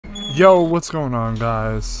Yo, what's going on,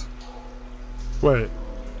 guys? Wait.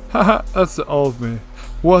 Haha, that's the old me.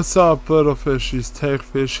 What's up, little fishies?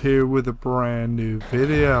 TechFish here with a brand new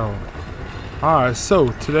video. Alright,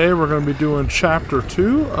 so today we're going to be doing chapter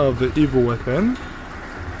 2 of The Evil Within.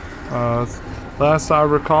 Last I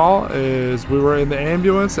recall is we were in the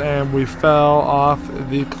ambulance and we fell off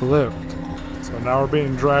the cliff. So now we're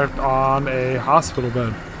being dragged on a hospital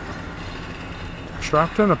bed.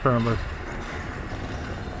 Strapped in, apparently.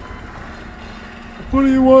 What do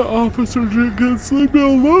you want, Officer Jenkins? Leave me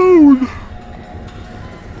alone!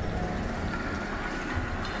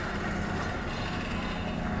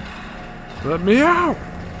 Let me out!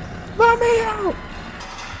 Let me out!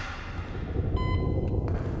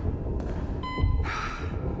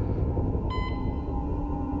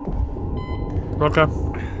 Okay.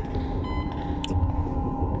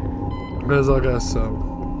 As I guess so.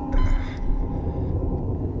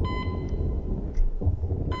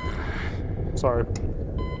 Sorry.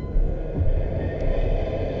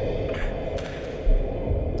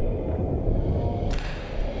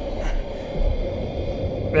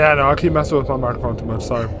 Yeah, no, I keep messing with my microphone too much,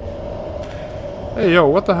 sorry. Hey, yo,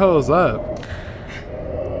 what the hell is that?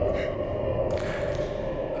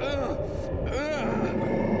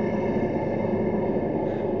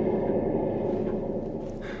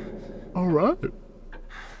 Alright.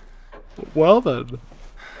 Well then.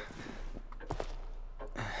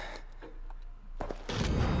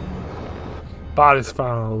 Bodies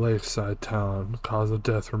found in a lakeside town. Cause of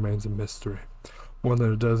death remains a mystery. More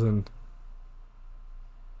than a dozen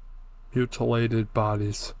mutilated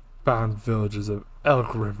bodies found in villages of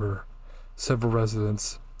Elk River. Several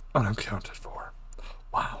residents unaccounted for.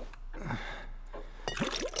 Wow.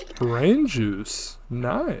 Brain juice.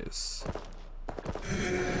 Nice.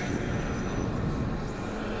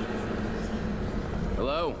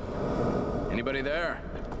 Hello? Anybody there?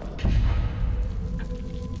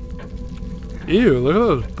 Ew, look at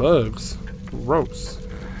those bugs. Gross.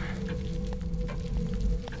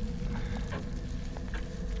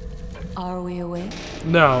 Are we awake?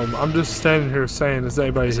 No, I'm just standing here saying, is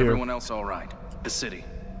anybody Is here? everyone else all right? The city.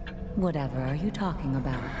 Whatever are you talking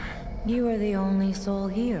about? You are the only soul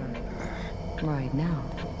here. Right now.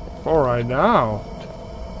 For right now?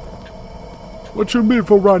 What you mean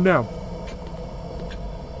for right now?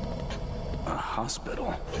 A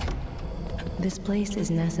hospital. This place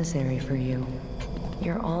is necessary for you.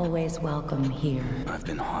 You're always welcome here. I've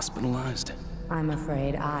been hospitalized. I'm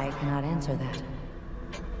afraid I cannot answer that.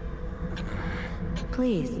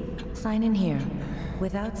 Please, sign in here.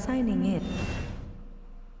 Without signing in.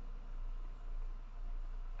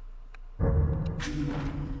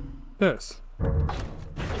 Yes.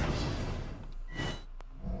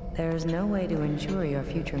 There's no way to ensure your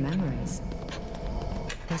future memories.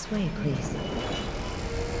 This way, please.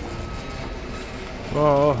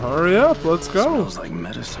 Well, hurry up, let's go. Smells like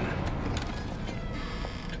medicine.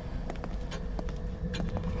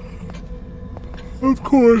 Of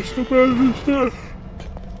course, I'm medicine.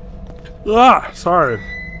 Ah, sorry.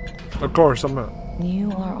 Of course, I'm not.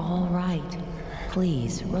 You are all right.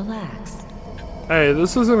 Please, relax. Hey,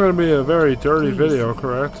 this isn't going to be a very dirty Please. video,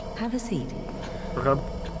 correct? Have a seat. Okay.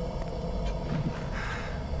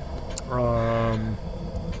 I'm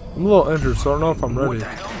a little injured, so I don't know if I'm What ready. the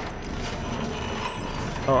hell?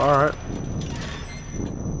 Oh, alright.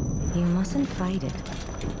 You mustn't fight it.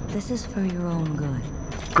 This is for your own good.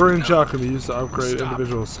 Green gel can be used to upgrade Stop.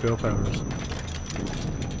 individual skill powers.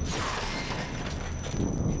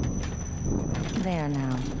 There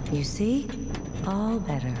now. You see? All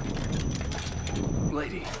better.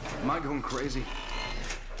 Lady, am I going crazy?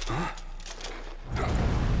 Huh?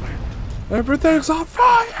 Everything's on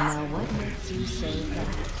fire! Now what makes you say that?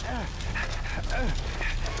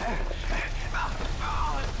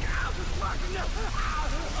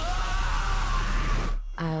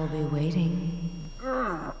 I'll be waiting.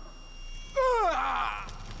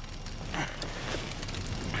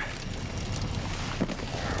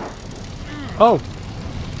 Oh!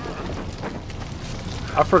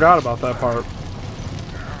 I forgot about that part.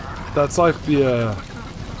 That's like the,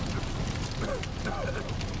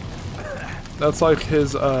 that's like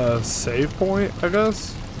his, save point, I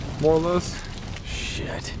guess? More or less.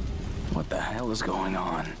 Shit. What the hell is going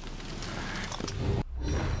on?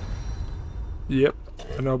 Yep,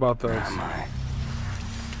 I know about those. Where am I?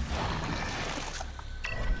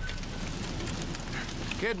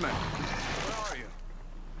 Kidman, where are you?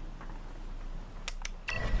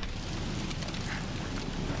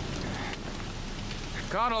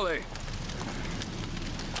 Connolly!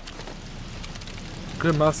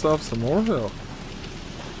 Give myself some more help.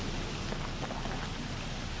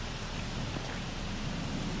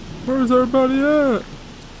 Where's everybody at?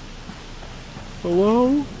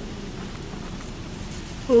 Hello?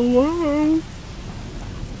 Hello?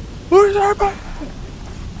 Where's everybody?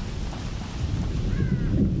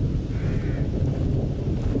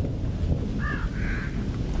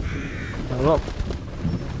 Hello?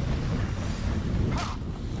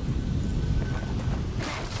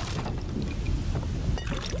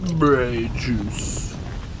 Brain juice.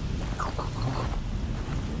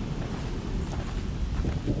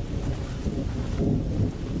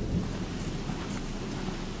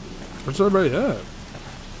 Where's everybody at?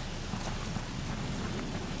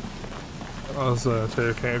 So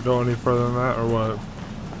I can't go any further than that, or what?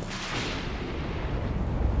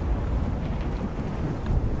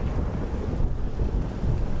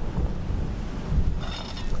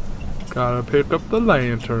 Gotta pick up the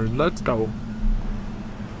lantern. Let's go.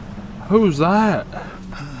 Who's that?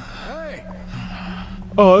 Hey!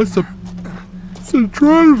 Oh, it's a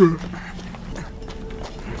driver.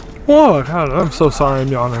 Whoa, God, I'm so sorry I'm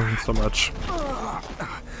yawning so much.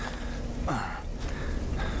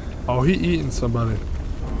 Oh, he eating somebody.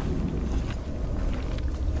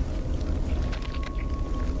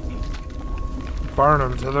 Burn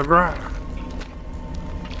him to the ground.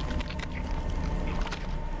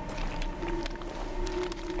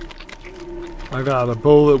 I got a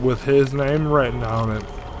bullet with his name written on it.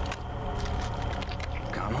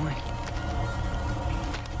 Connolly?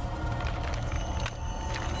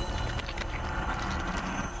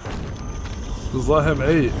 Just let him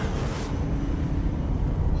eat.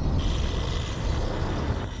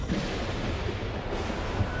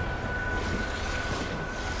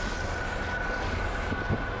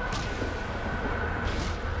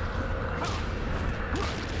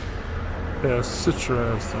 Yeah, sit your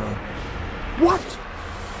ass down. What?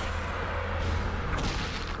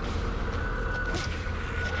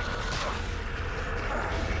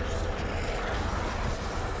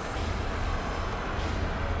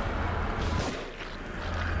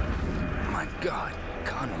 My God,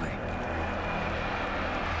 Connolly.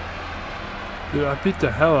 Dude, I beat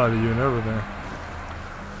the hell out of you and everything.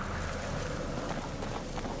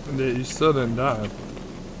 And yet you still didn't die.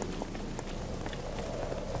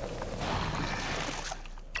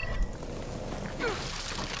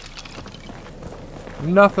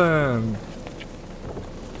 Nothing.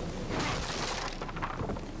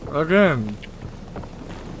 Again.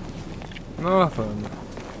 Nothing.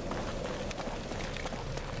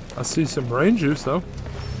 I see some brain juice though.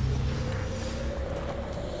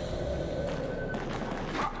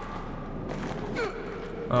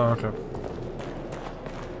 Oh, okay.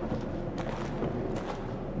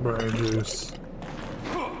 Brain juice.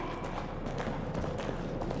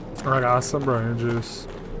 I got some brain juice.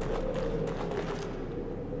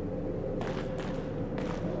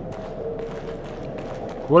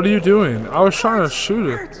 What are you doing? I was trying to shoot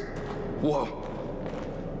it. Whoa.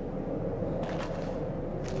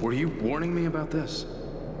 Were you warning me about this?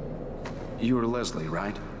 You are Leslie,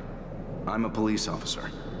 right? I'm a police officer.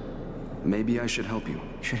 Maybe I should help you.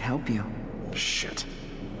 Should help you. Shit.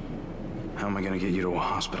 How am I gonna get you to a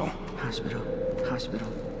hospital? Hospital. Hospital.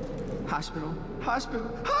 Hospital. Hospital.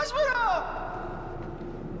 Hospital!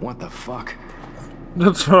 What the fuck?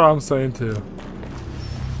 That's what I'm saying too.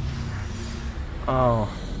 Oh.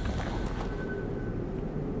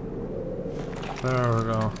 There we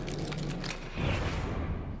go.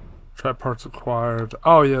 Trap parts acquired.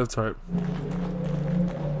 Oh yeah, that's right.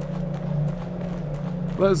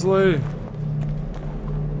 Leslie!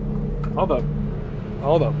 Hold up.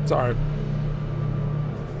 Hold up, sorry.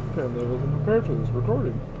 Can't believe I wasn't prepared for this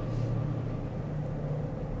recording.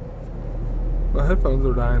 My headphones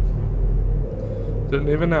are dying. Didn't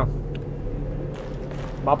even know.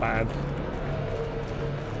 My bad.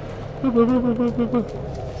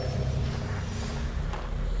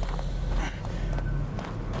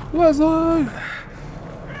 Leslie!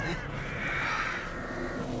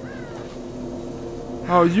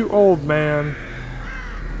 Oh, you old man.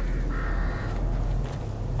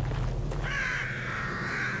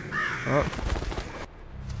 Oh.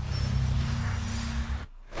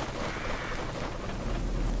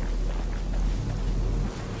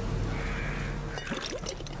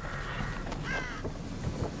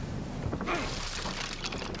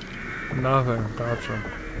 Nothing, gotcha.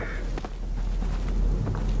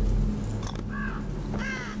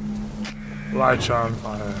 Lights on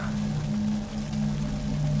fire.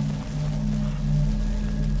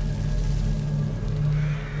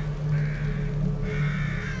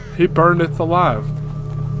 He burned it alive.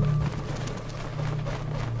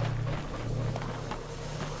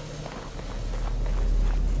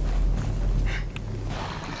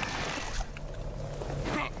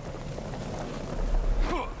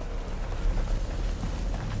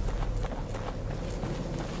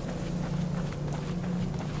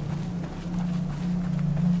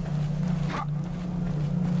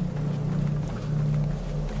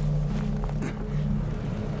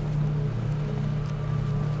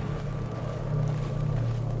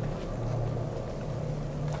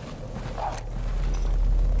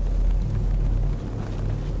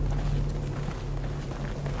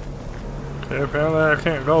 Yeah, apparently I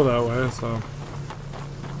can't go that way, so.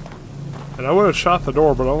 And I would have shot the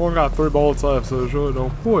door, but I only got 3 bullets left, so there's really no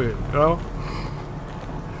point, you know?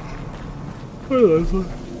 Hey, Leslie.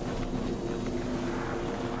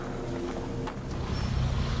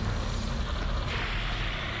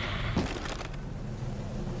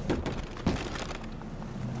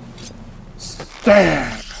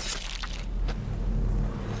 Stand!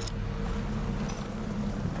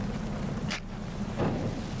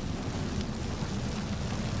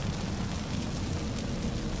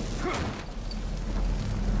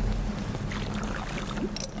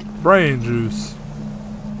 Brain juice.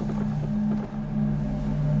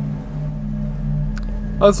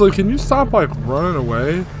 Leslie, can you stop like running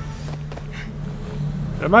away?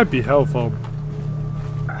 It might be helpful.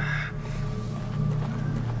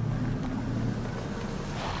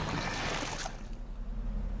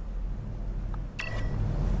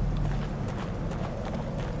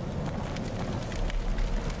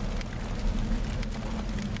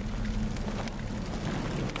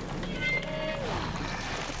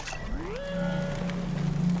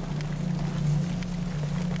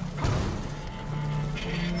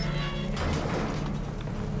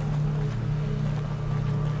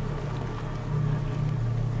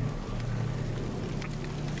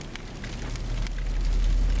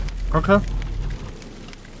 Okay.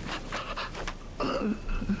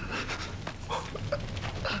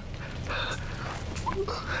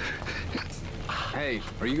 Hey,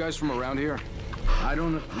 are you guys from around here? I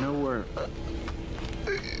don't know where.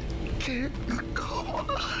 Can't go on.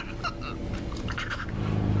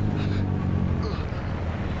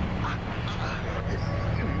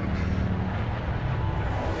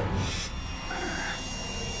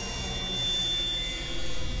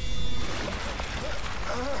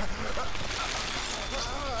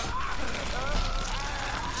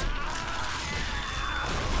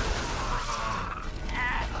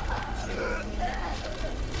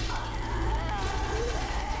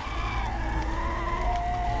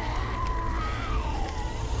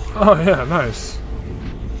 Oh yeah, nice.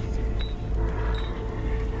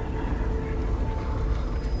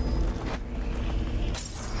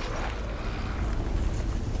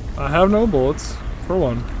 I have no bullets, for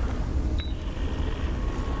one.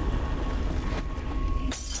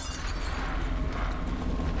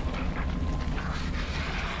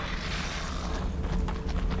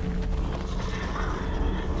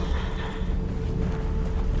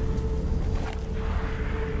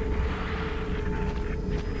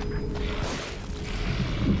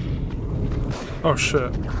 Oh shit.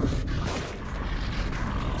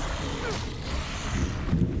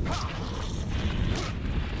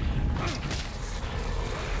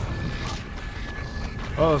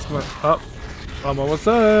 Oh, that's my. Oh, I'm almost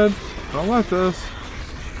dead. I don't like this.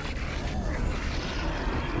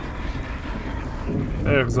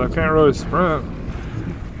 Yeah, because I can't really sprint.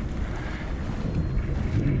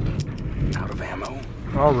 Out of ammo?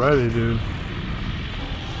 Already, dude.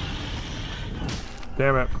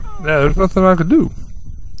 Damn it. Yeah, there's nothing I could do.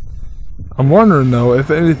 I'm wondering though,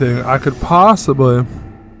 if anything, I could possibly.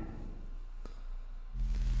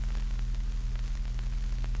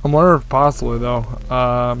 I'm wondering if possibly though.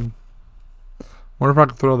 Wonder if I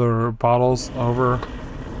could throw the bottles over.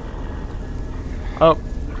 Oh,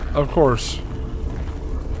 of course.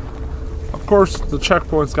 Of course, the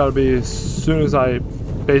checkpoint's got to be as soon as I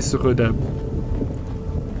basically did.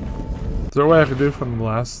 Is there a way I could do from the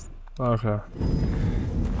last? Okay.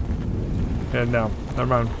 Yeah, no. Never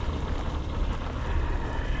mind.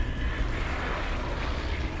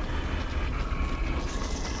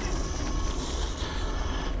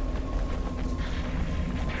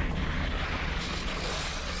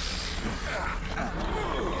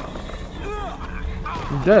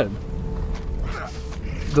 I'm dead.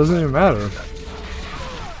 Doesn't even matter.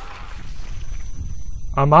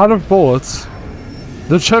 I'm out of bullets.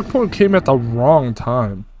 The checkpoint came at the wrong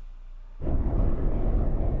time.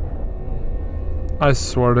 I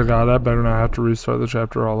swear to God, I better not have to restart the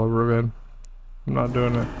chapter all over again. I'm not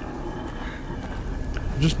doing it.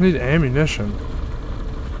 I just need ammunition.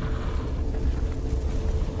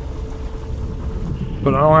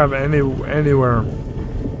 But I don't have anywhere.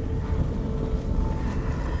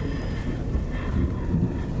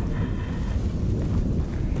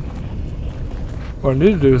 What I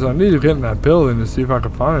need to do is I need to get in that building to see if I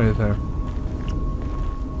can find anything.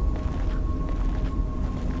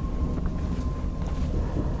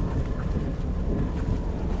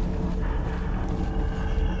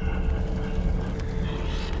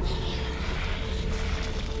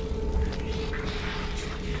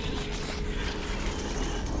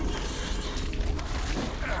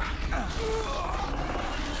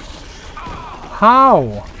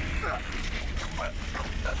 How?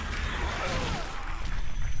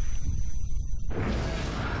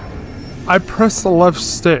 I pressed the left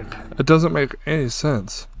stick. It doesn't make any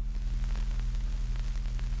sense.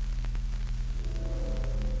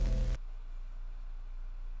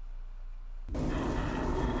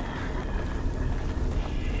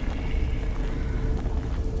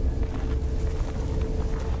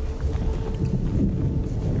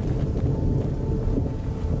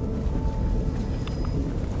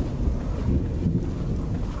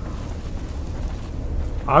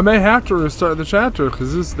 I may have to restart the chapter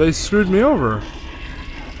because they screwed me over.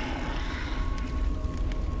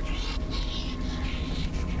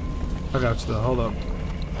 I got you though, hold up.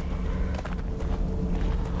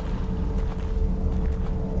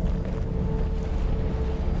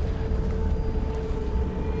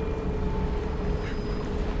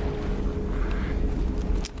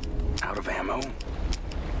 Out of ammo?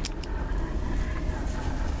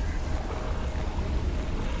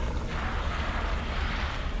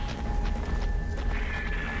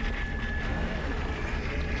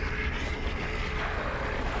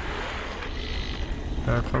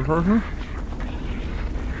 Come towards me.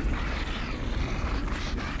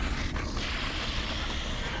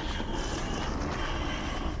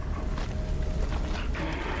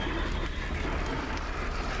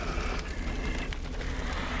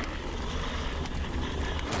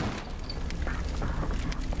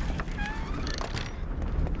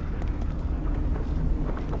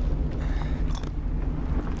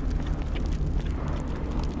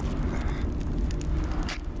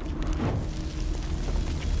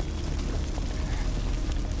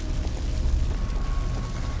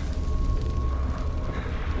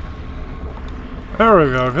 There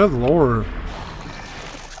we go, good lord.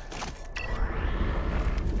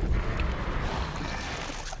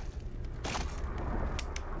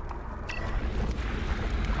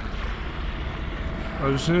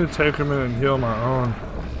 I just need to take a minute and heal my own.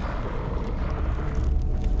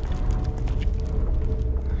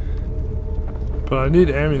 But I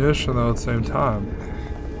need ammunition though at the same time.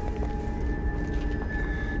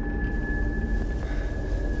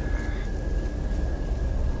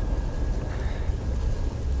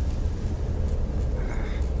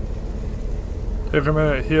 Take a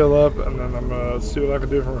minute, heal up, and then I'm gonna see what I can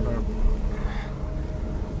do for him.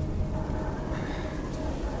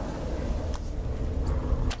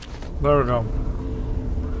 There we go.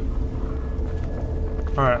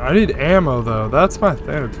 Alright, I need ammo though. That's my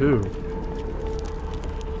thing too.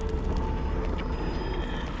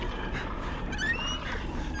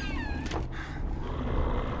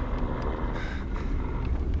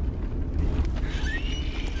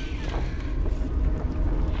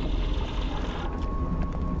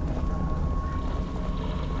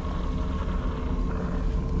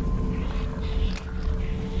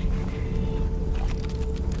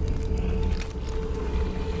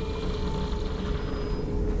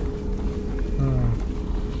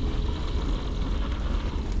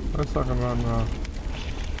 Let's talk about now.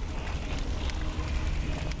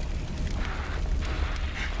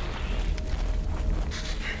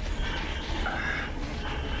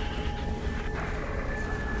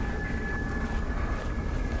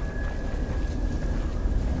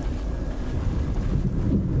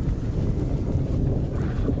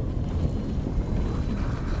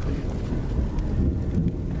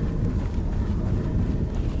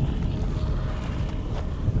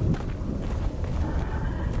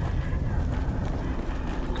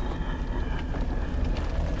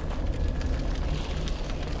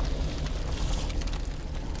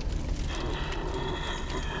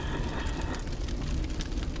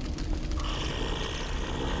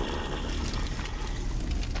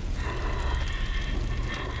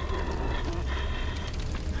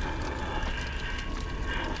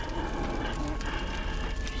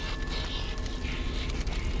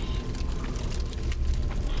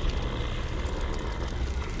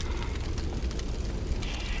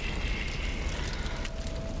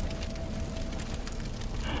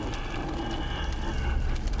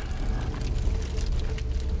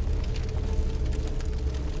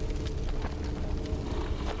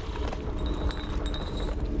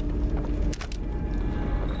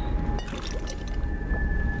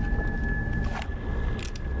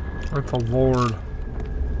 Like the Lord.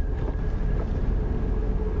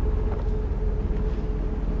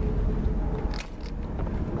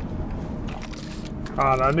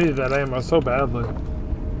 God, I needed that ammo so badly.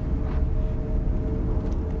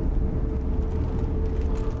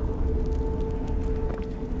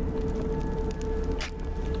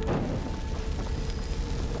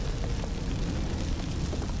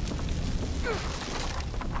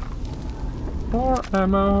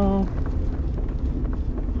 Ammo.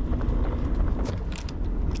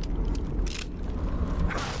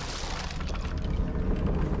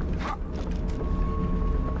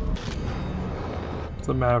 It's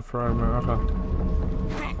a map for ammo. Okay.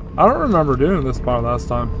 I don't remember doing this part last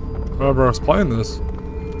time. Whenever I was playing this.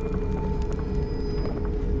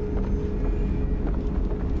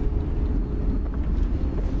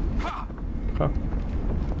 Okay.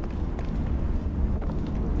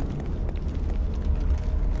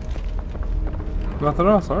 Nothing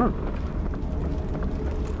else, alright.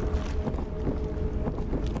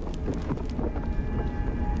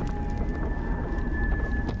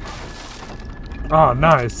 Oh,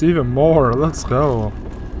 nice. Even more. Let's go.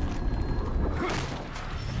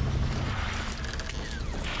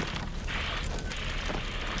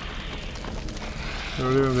 What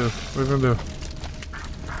are you gonna do? What are you gonna do?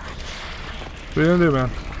 What are you gonna do, man?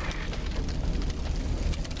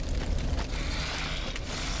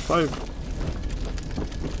 Fight.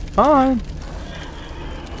 Fine.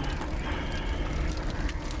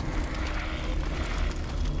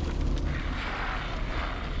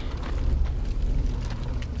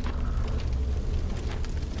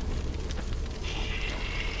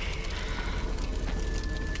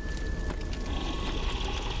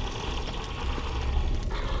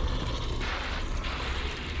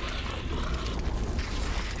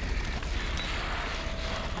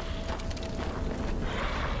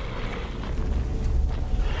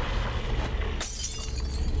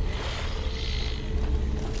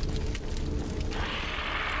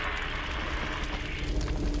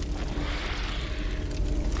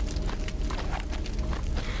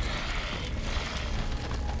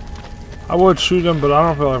 I would shoot him, but I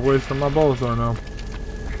don't feel like wasting my bullets right now.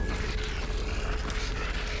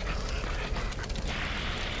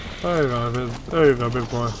 There you go, there you go, big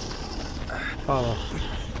boy. Follow.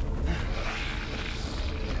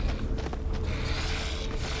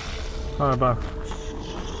 Alright, bye.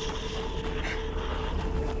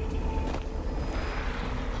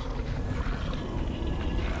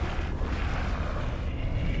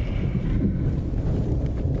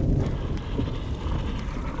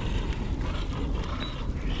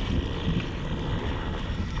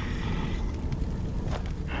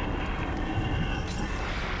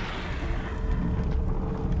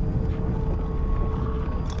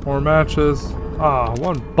 More matches. Ah,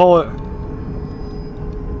 one bullet.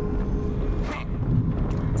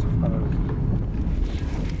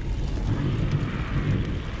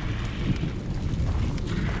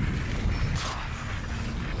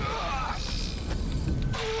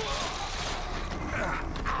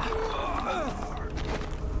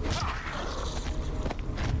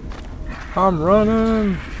 I'm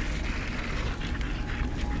running.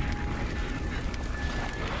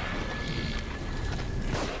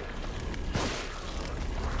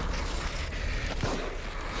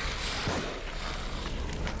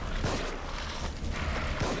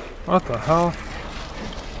 What the hell?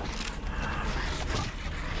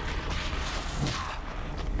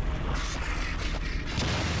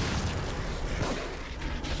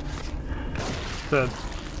 Dead.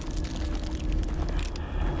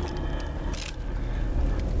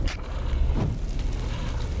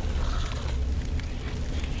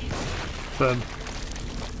 Dead.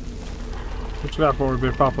 What you got for me,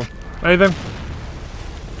 Big Papa? Anything?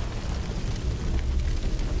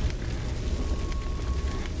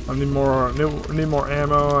 I need more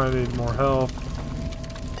ammo, I need more health.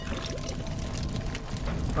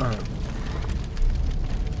 Alright.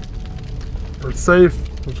 We're safe.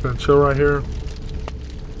 I'm just gonna chill right here.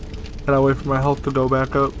 And I wait for my health to go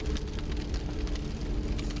back up.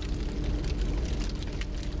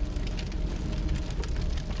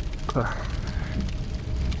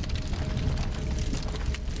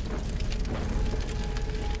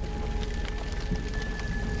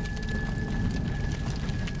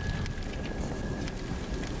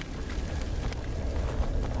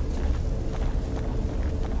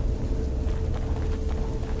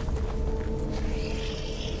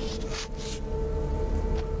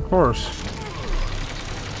 Of course.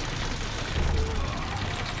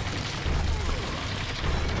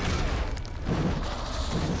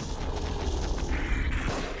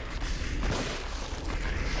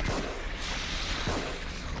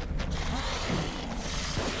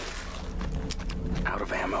 Out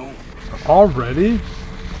of ammo? Already?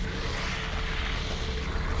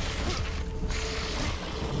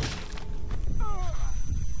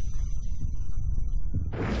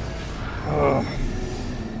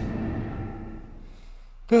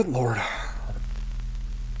 Good lord. I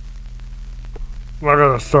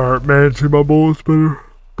gotta start managing my bullets better.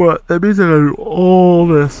 But that means I gotta do all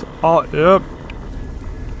this. Yep.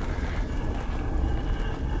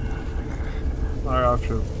 got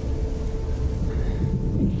you.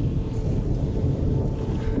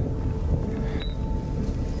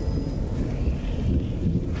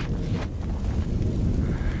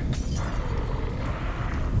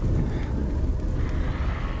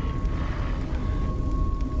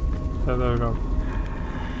 Yeah, there we go.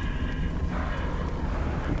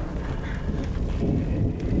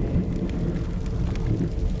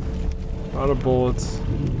 A lot of bullets.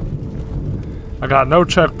 I got no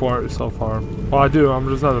checkpoint so far. Well, I do. I'm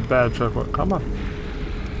just at a bad checkpoint. Come on.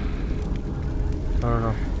 There we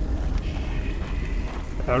go.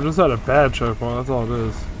 Yeah, I'm just at a bad checkpoint. That's all it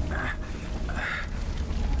is.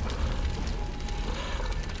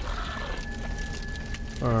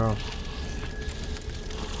 There we go.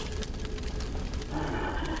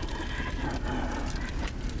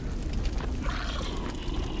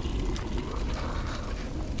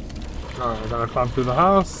 Alright, I gotta climb through the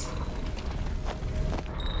house.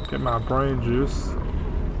 Get my brain juice.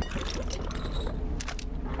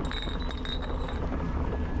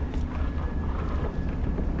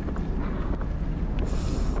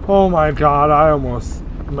 Oh my god, I almost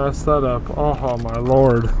messed that up. Oh my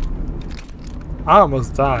lord. I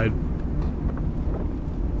almost died.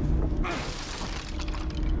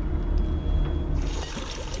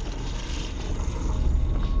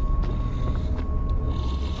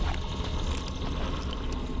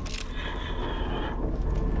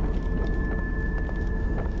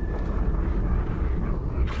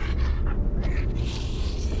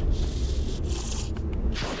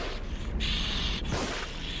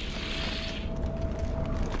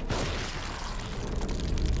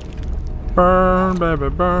 Burn, baby,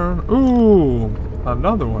 burn. Ooh,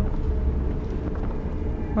 another one.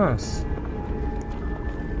 Nice.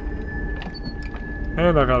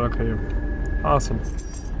 And I got a key. Awesome.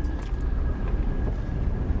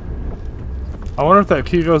 I wonder if that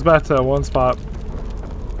key goes back to that one spot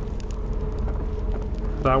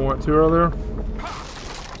that I went to earlier.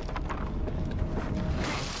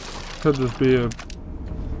 Could just be a...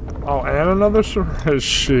 Oh, and another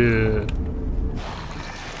shit.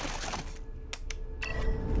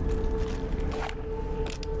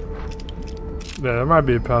 Yeah, that might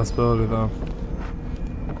be a possibility though.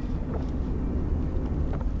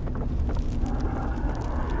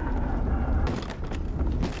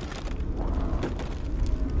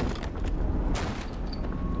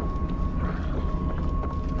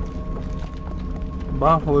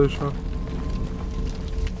 Bye, Felicia.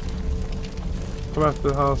 Go back to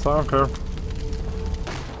the house, I don't care.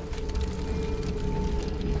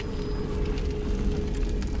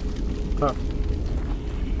 Okay.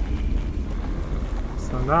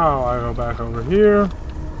 So now I go back over here.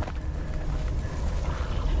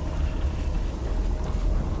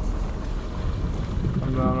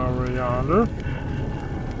 Come down over yonder.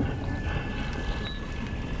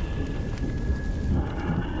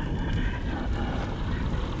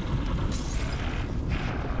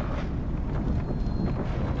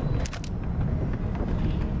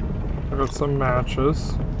 I got some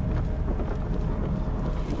matches.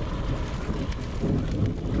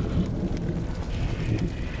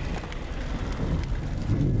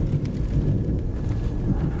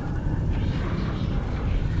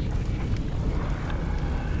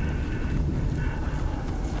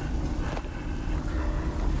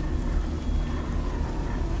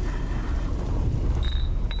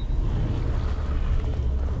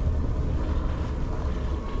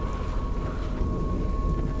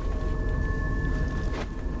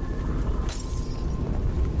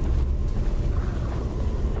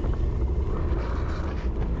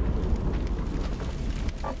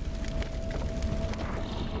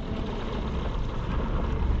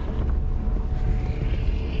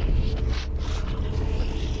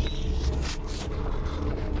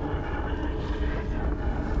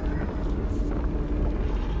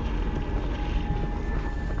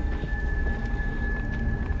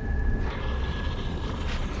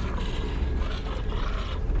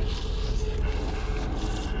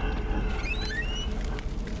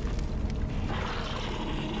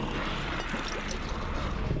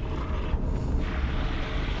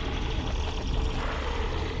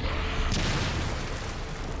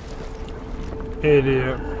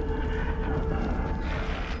 Idiot.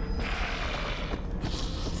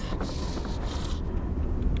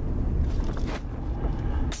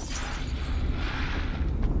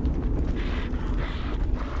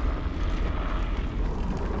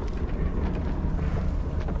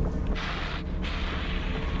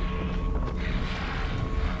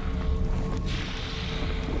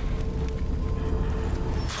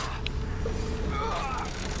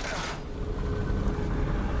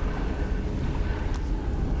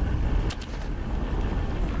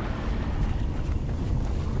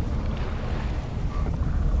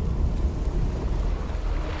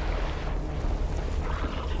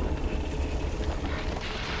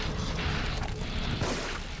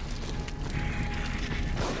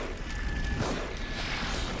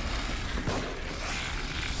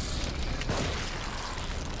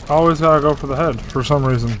 Always gotta go for the head for some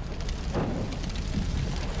reason.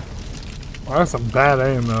 Well, that's some bad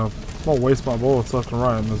aim though. I'm gonna waste my bullets left and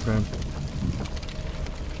right in this game.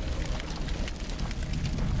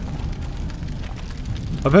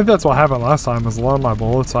 I think that's what happened last time, is a lot of my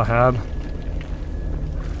bullets I had.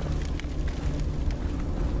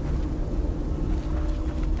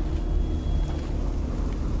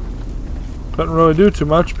 Couldn't really do too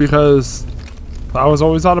much because I was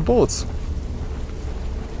always out of bullets.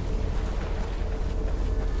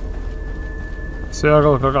 See, I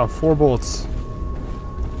got 4 bullets.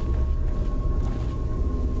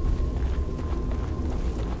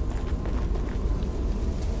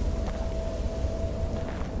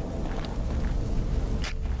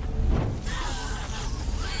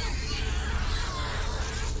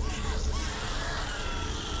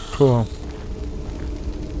 Cool.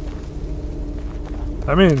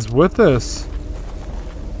 That means with this,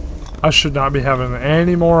 I should not be having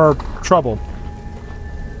any more trouble.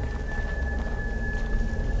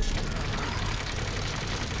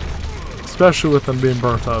 Especially with them being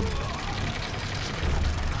burnt up.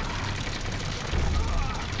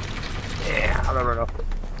 Yeah, I never know.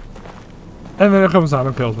 And then it comes down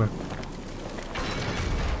and kills me.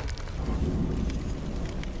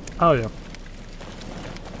 Oh yeah.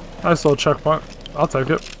 Nice little checkpoint. I'll take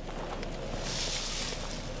it.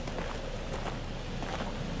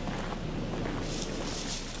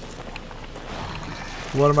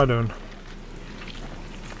 What am I doing?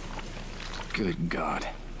 Good God.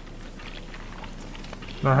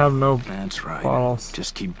 I have no That's right. bottles.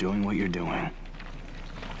 Just keep doing what you're doing.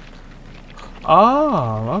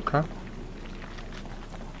 Oh, okay.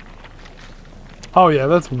 Oh yeah,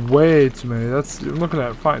 that's way too many. That's, you're looking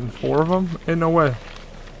at fighting 4 of them? Ain't no way.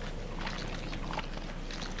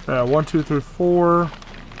 Yeah, 1, 2, 3, 4. And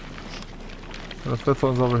the 5th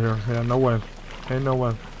one's over here. Yeah, no way. Ain't no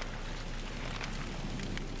way.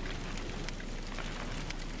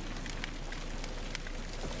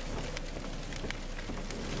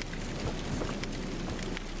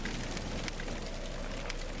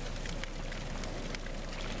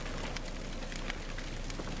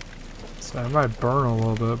 So I might burn a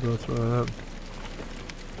little bit, but that's really it.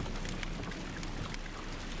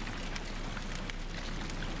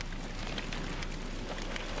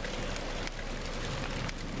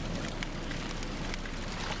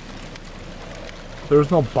 There's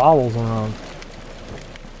no bottles around.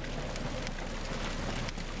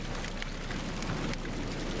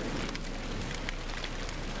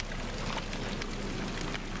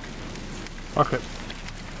 Fuck it.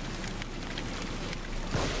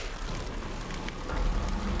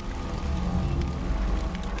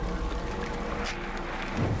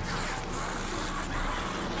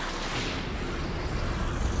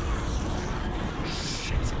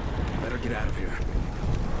 Shit. Better get out of here.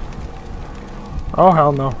 Oh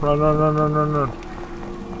hell no. Run, run, run, run, run, run.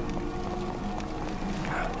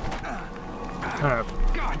 Alright.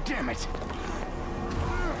 God damn it.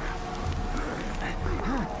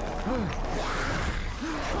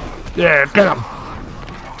 Yeah, get him!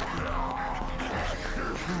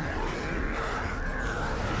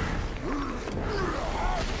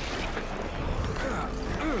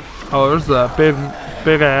 Oh, there's that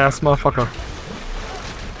big ass motherfucker.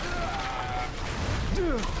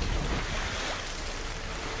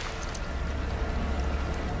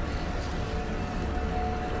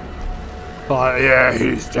 Oh yeah,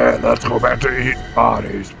 he's dead. Let's go back to eating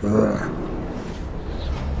bodies.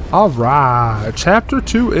 Alright, chapter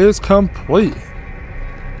 2 is complete.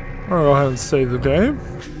 I'm gonna go ahead and save the game.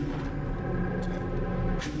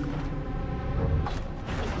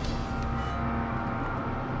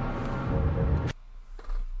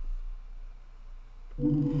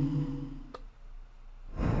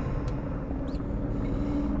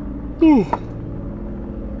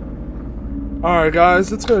 Alright guys,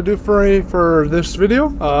 that's going to do for this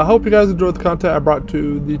video. I hope you guys enjoyed the content I brought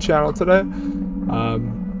to the channel today.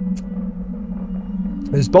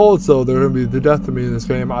 These bullets though, they're going to be the death of me in this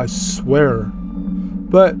game, I swear.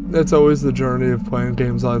 But it's always the journey of playing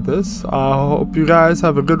games like this. I hope you guys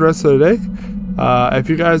have a good rest of the day. If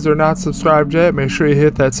you guys are not subscribed yet, make sure you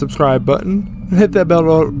hit that subscribe button. And hit that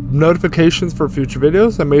bell notifications for future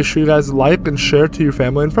videos. And make sure you guys like and share to your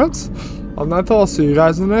family and friends. On that, I'll see you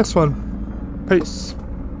guys in the next one. Peace.